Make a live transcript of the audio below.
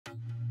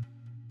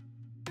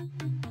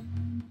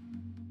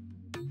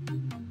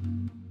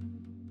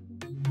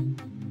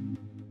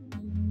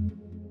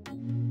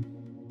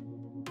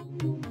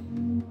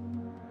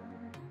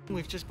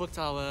We've just booked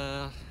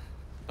our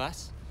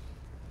bus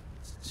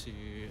to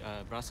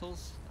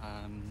Brussels.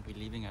 We're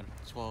leaving at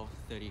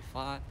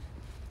 12:35,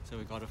 so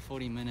we got a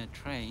 40-minute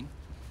train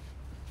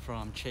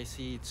from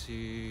Chessy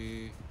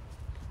to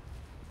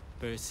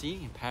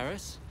Bercy in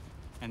Paris,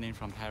 and then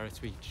from Paris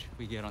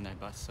we get on that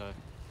bus. So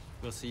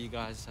we'll see you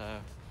guys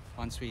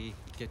once we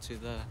get to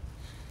the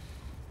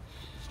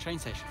train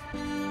station.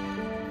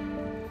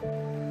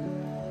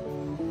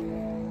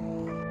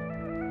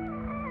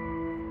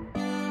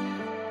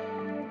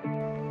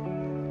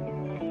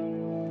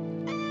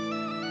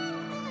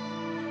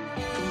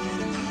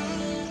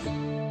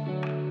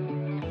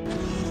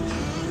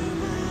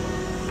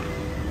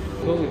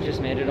 Cool, we've just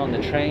made it on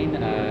the train.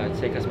 It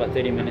takes us about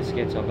 30 minutes to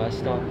get to our bus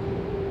stop,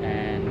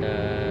 and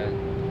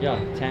yeah,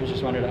 Tam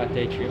just wanted to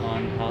update you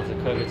on how's the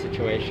COVID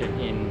situation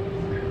in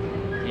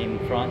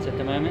France at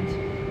the moment.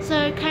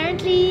 So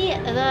currently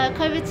the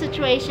COVID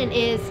situation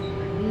is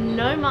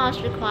no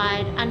mask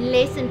required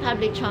unless in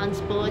public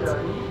transport.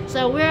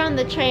 So we're on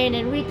the train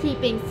and we're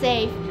keeping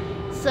safe.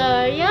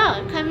 So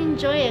yeah, come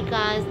enjoy it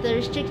guys. The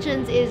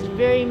restrictions is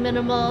very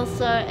minimal,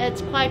 so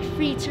it's quite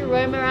free to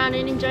roam around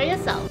and enjoy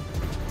yourself.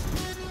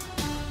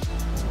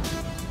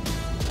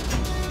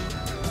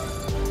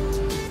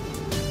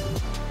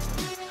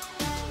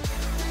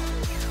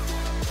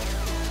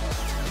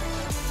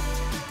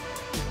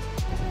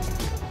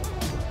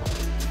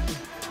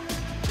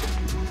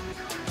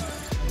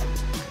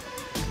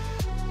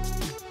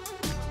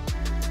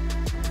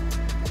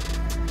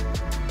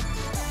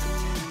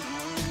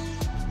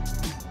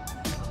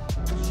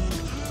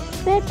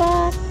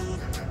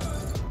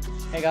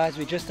 Hey guys,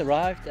 we just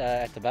arrived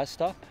at the bus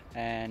stop,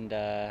 and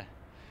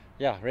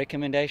yeah,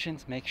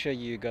 recommendations: make sure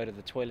you go to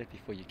the toilet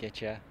before you get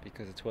here,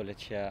 because the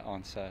toilets here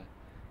aren't so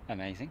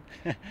amazing.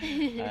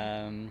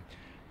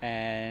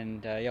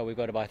 And yeah, we've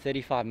got about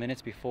 35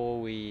 minutes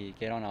before we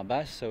get on our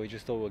bus, so we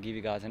just thought we'll give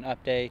you guys an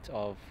update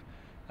of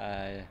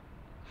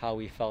how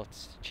we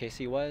felt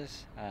Chessy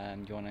was.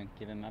 Do you want to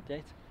give him an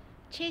update?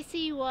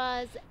 Chessy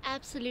was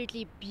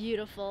absolutely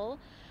beautiful.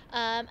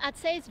 I'd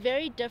say it's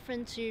very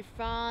different to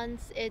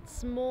France.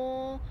 It's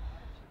more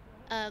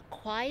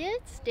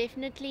quiet,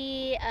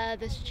 definitely.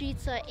 The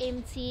streets are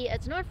empty.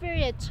 It's not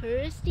very a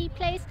touristy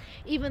place,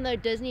 even though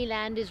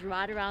Disneyland is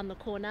right around the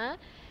corner.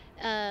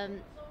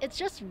 It's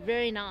just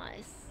very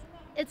nice.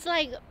 It's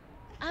like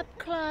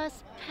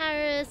up-class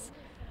Paris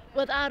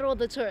without all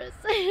the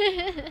tourists.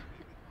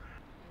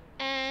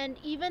 And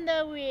even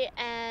though we're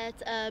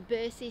at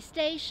Bercy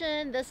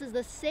station, this is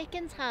the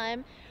second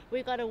time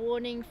we got a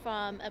warning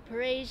from a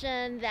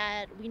Parisian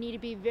that we need to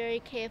be very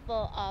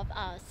careful of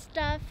our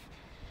stuff.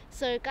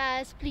 So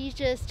guys, please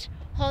just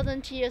hold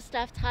on to your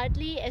stuff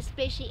tightly,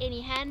 especially any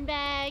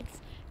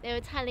handbags. They were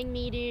telling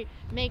me to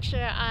make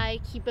sure I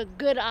keep a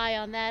good eye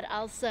on that,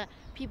 else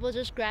people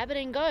just grab it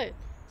and go.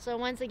 So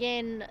once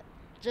again,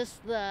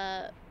 just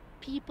the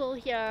people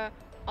here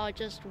are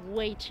just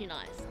way too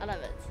nice. I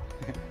love it.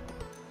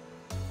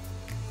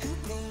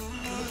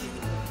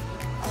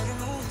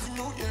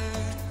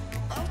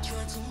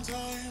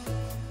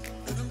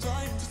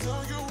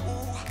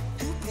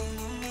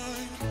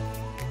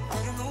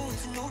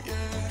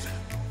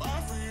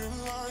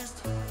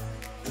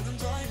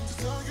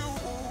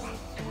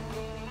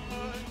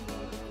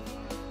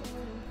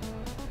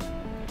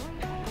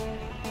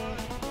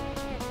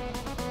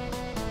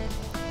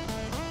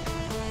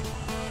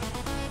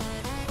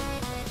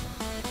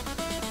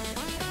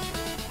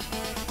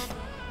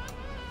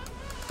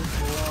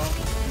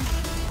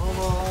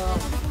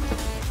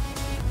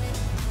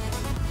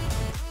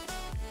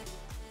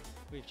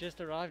 We've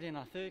just arrived in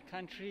our third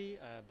country,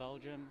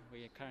 Belgium.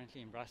 We are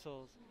currently in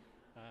Brussels.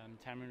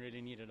 Tamron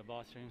really needed a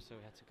bathroom, so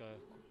we had to go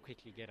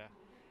quickly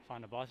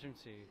find a bathroom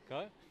to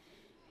go.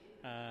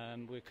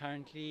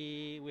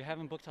 We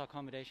haven't booked our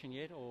accommodation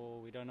yet, or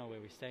we don't know where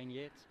we're staying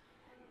yet.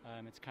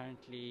 It's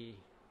currently,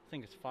 I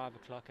think it's 5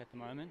 o'clock at the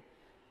moment,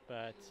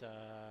 but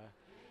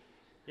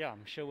yeah,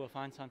 I'm sure we'll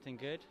find something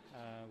good.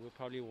 We'll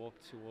probably walk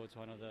towards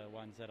one of the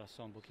ones that I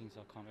saw on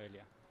bookings.com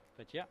earlier.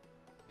 But yeah,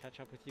 catch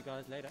up with you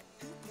guys later.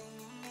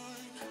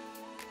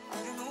 I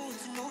don't know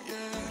if you know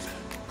yet.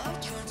 I've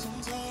tried some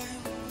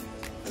time,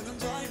 and I'm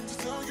dying to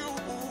tell you.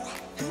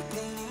 You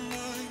blow my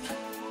mind.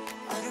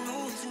 I don't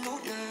know if you know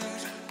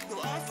yet. No,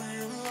 I've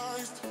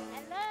realized.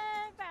 Hello,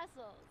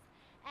 Brussels.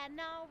 And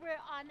now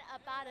we're on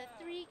about a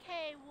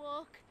 3K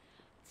walk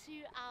to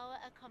our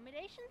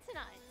accommodation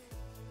tonight.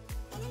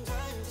 And I'm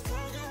dying to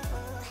tell you.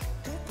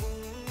 You blow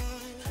my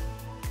mind.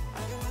 I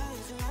don't know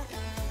if you know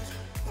yet.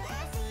 No,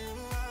 I've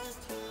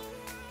realized.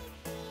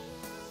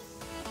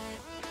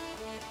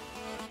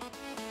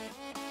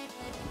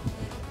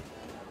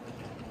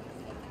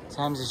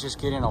 Tams is just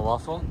getting a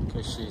waffle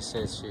because she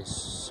says she's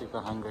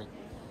super hungry,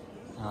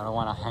 and I don't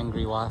want a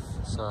hungry wife,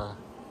 so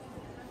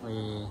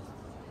we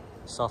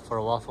stop for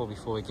a waffle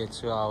before we get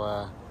to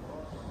our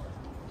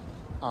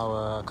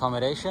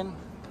accommodation,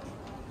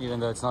 even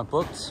though it's not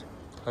booked.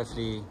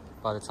 hopefully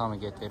by the time we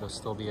get there it'll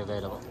still be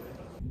available.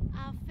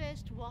 Our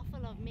first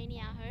waffle of many,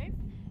 I hope.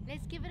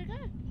 Let's give it a go.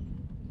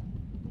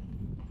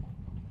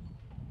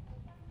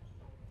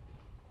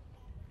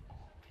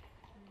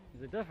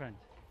 Is it different?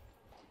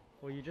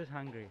 Or are you just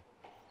hungry?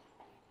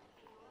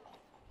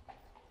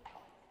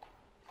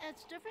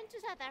 It's different to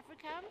South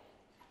Africa.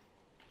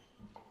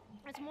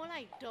 It's more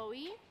like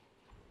doughy,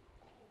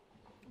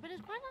 but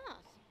it's quite nice.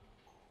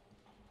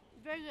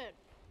 Very good.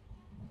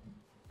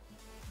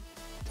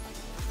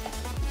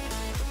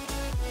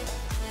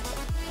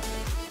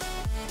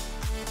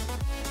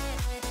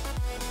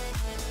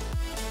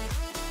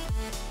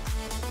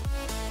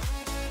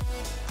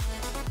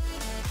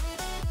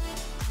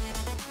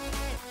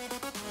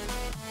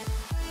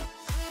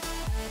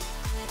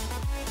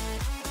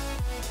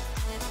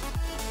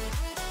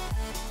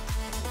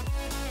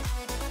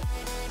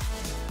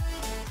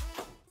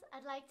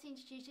 I'd like to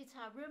introduce you to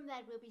our room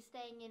that we'll be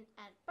staying in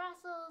at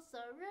Brussels. So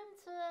room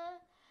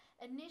tour.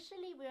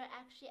 Initially we were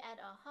actually at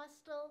a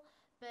hostel,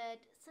 but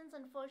since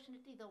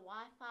unfortunately the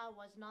Wi-Fi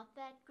was not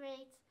that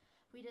great,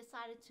 we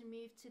decided to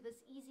move to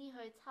this easy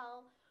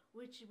hotel,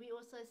 which we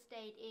also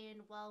stayed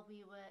in while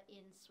we were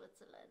in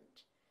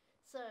Switzerland.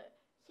 So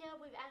here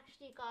we've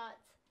actually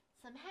got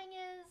some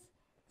hangers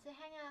to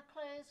hang our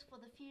clothes for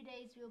the few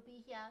days we'll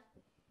be here.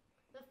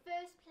 The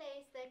first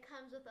place that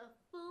comes with a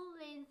full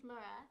length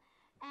mirror,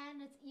 and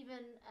it's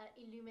even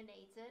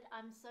illuminated.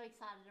 I'm so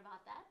excited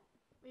about that.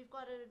 We've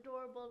got an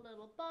adorable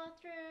little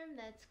bathroom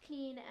that's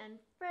clean and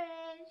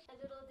fresh. A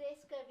little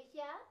desk over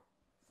here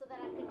so that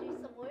I can do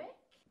some work.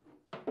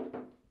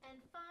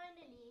 And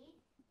finally,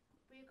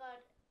 we've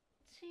got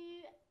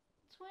 2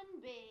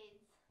 twin beds.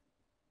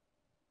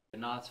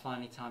 Now it's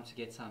finally time to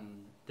get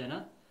some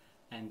dinner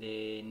and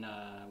then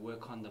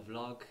work on the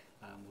vlog.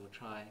 We'll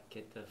try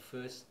get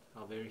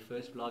our very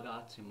first vlog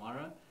out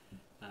tomorrow,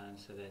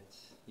 so that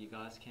you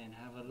guys can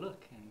have a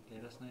look and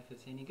let us know if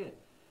it's any good.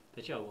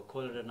 But yeah, we'll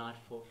call it a night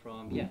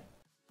from here.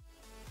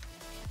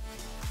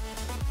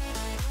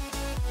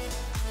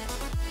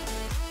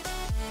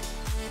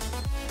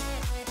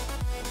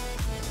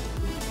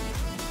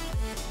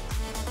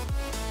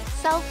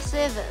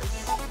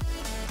 Self-service.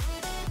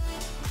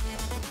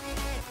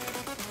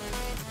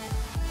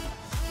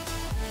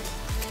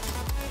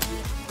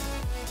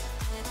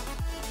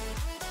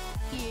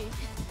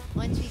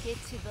 Once we get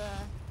to the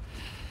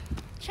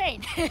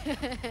train.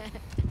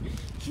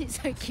 He's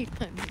so cute,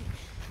 mommy.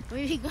 Where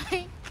are we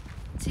going?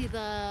 To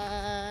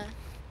the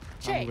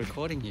train. I'm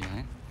recording you,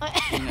 eh?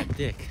 Being a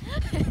dick.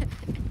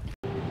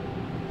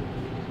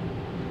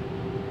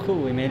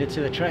 Cool, we made it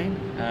to the train.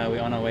 We're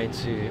on our way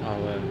to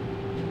our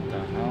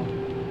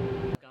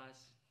guys.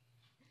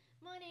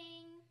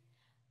 Morning.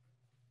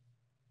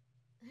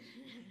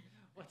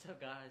 What's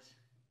up, guys?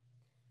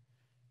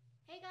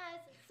 Hey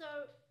guys,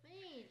 so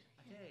wait.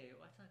 Okay,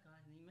 what's up,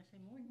 guys? You must say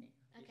morning.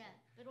 Okay,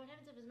 but what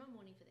happens if it's not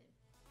morning for them?